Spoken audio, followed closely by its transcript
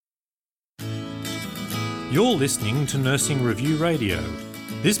You're listening to Nursing Review Radio.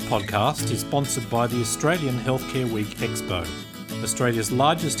 This podcast is sponsored by the Australian Healthcare Week Expo, Australia's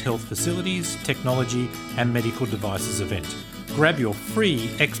largest health facilities, technology and medical devices event. Grab your free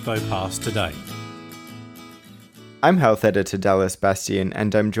Expo Pass today. I'm Health Editor Dallas Bastian,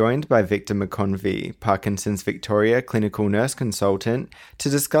 and I'm joined by Victor McConvey, Parkinson's Victoria Clinical Nurse Consultant, to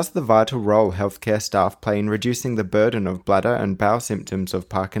discuss the vital role healthcare staff play in reducing the burden of bladder and bowel symptoms of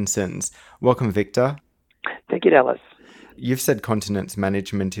Parkinson's. Welcome, Victor. Thank you, Dallas. You've said continence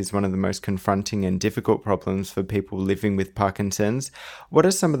management is one of the most confronting and difficult problems for people living with Parkinson's. What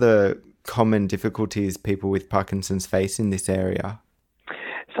are some of the common difficulties people with Parkinson's face in this area?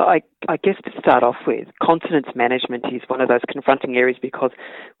 So I guess to start off with, continence management is one of those confronting areas because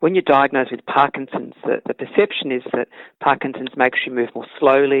when you're diagnosed with Parkinson's, the perception is that Parkinson's makes you move more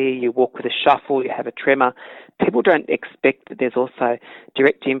slowly, you walk with a shuffle, you have a tremor. People don't expect that there's also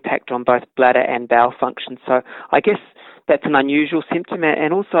direct impact on both bladder and bowel function. So I guess that's an unusual symptom,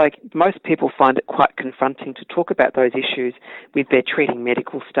 and also most people find it quite confronting to talk about those issues with their treating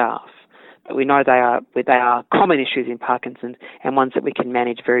medical staff. But we know they are common issues in Parkinson's and ones that we can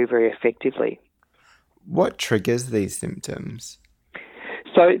manage very, very effectively. What triggers these symptoms?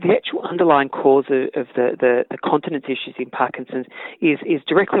 So the actual underlying cause of the continence issues in Parkinson's is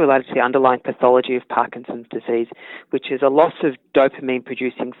directly related to the underlying pathology of Parkinson's disease, which is a loss of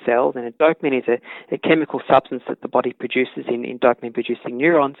dopamine-producing cells. And dopamine is a chemical substance that the body produces in dopamine-producing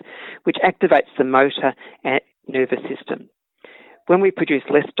neurons, which activates the motor and nervous system. When we produce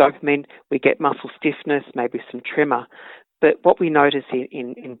less dopamine, we get muscle stiffness, maybe some tremor. But what we notice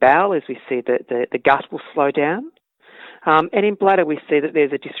in bowel is we see that the gut will slow down. And in bladder, we see that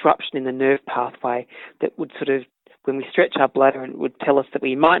there's a disruption in the nerve pathway that would when we stretch our bladder, and it would tell us that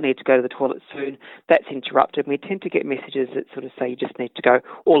we might need to go to the toilet soon, that's interrupted. And we tend to get messages that say you just need to go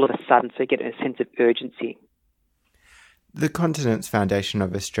all of a sudden, so you get a sense of urgency. The Continence Foundation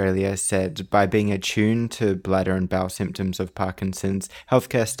of Australia said by being attuned to bladder and bowel symptoms of Parkinson's,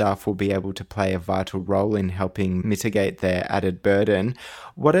 healthcare staff will be able to play a vital role in helping mitigate their added burden.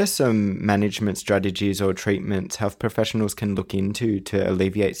 What are some management strategies or treatments health professionals can look into to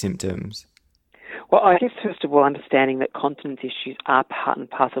alleviate symptoms? Well, I guess first of all, understanding that continence issues are part and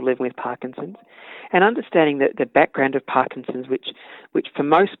parcel of living with Parkinson's, and understanding that the background of Parkinson's, which for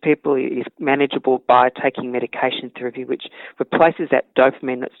most people is manageable by taking medication therapy, which replaces that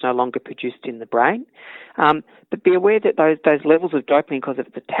dopamine that's no longer produced in the brain. But be aware that those levels of dopamine, because of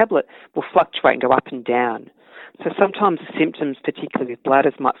the tablet, will fluctuate and go up and down. So sometimes the symptoms, particularly with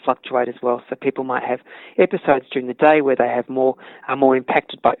bladders, might fluctuate as well. So people might have episodes during the day where they are more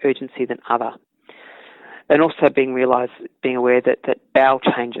impacted by urgency than other. And also being aware that bowel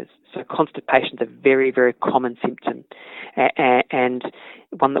changes. So constipation is a very, very common symptom and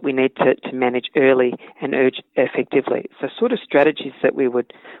one that we need to manage early and urge effectively. So sort of strategies that we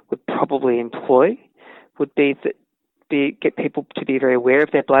would probably employ would be get people to be very aware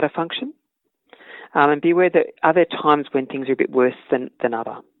of their bladder function and be aware that are there times when things are a bit worse than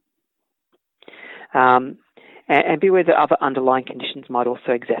other. And be aware that other underlying conditions might also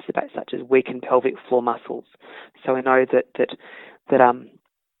exacerbate, such as weakened pelvic floor muscles. So we know that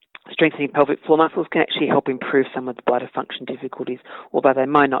strengthening pelvic floor muscles can actually help improve some of the bladder function difficulties, although they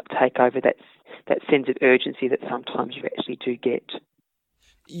might not take over that sense of urgency that sometimes you actually do get.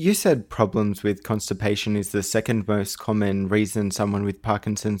 You said problems with constipation is the second most common reason someone with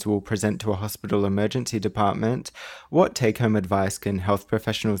Parkinson's will present to a hospital emergency department. What take-home advice can health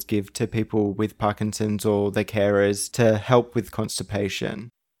professionals give to people with Parkinson's or their carers to help with constipation?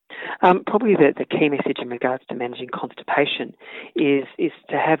 Probably the key message in regards to managing constipation is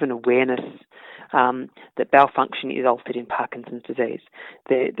to have an awareness that bowel function is altered in Parkinson's disease.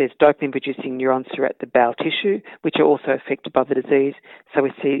 There's dopamine-producing neurons throughout the bowel tissue, which are also affected by the disease, so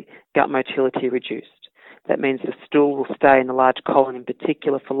we see gut motility reduced. That means the stool will stay in the large colon in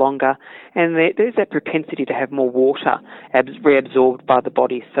particular for longer, and there's that propensity to have more water reabsorbed by the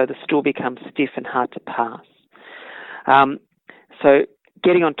body, so the stool becomes stiff and hard to pass. So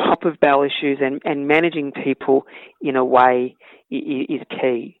getting on top of bowel issues and managing people in a way is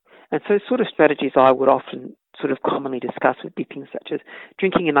key. And so sort of strategies I would often commonly discuss would be things such as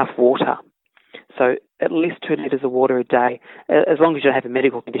drinking enough water. So at least 2 litres of water a day, as long as you don't have a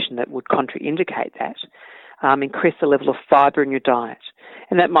medical condition that would contraindicate that. Increase the level of fibre in your diet.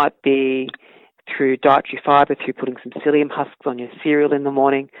 And that might be through dietary fibre, through putting some psyllium husks on your cereal in the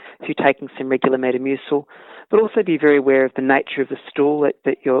morning, through taking some regular Metamucil, but also be very aware of the nature of the stool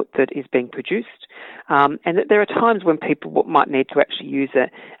that is being produced, and that there are times when people might need to actually use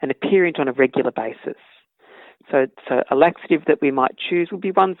an aperient on a regular basis. So a laxative that we might choose would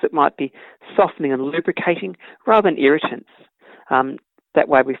be ones that might be softening and lubricating rather than irritants. That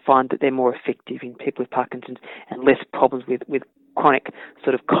way we find that they're more effective in people with Parkinson's and less problems with chronic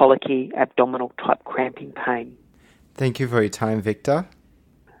sort of colicky, abdominal type cramping pain. Thank you for your time, Victor.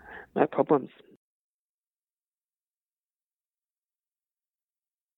 No problems.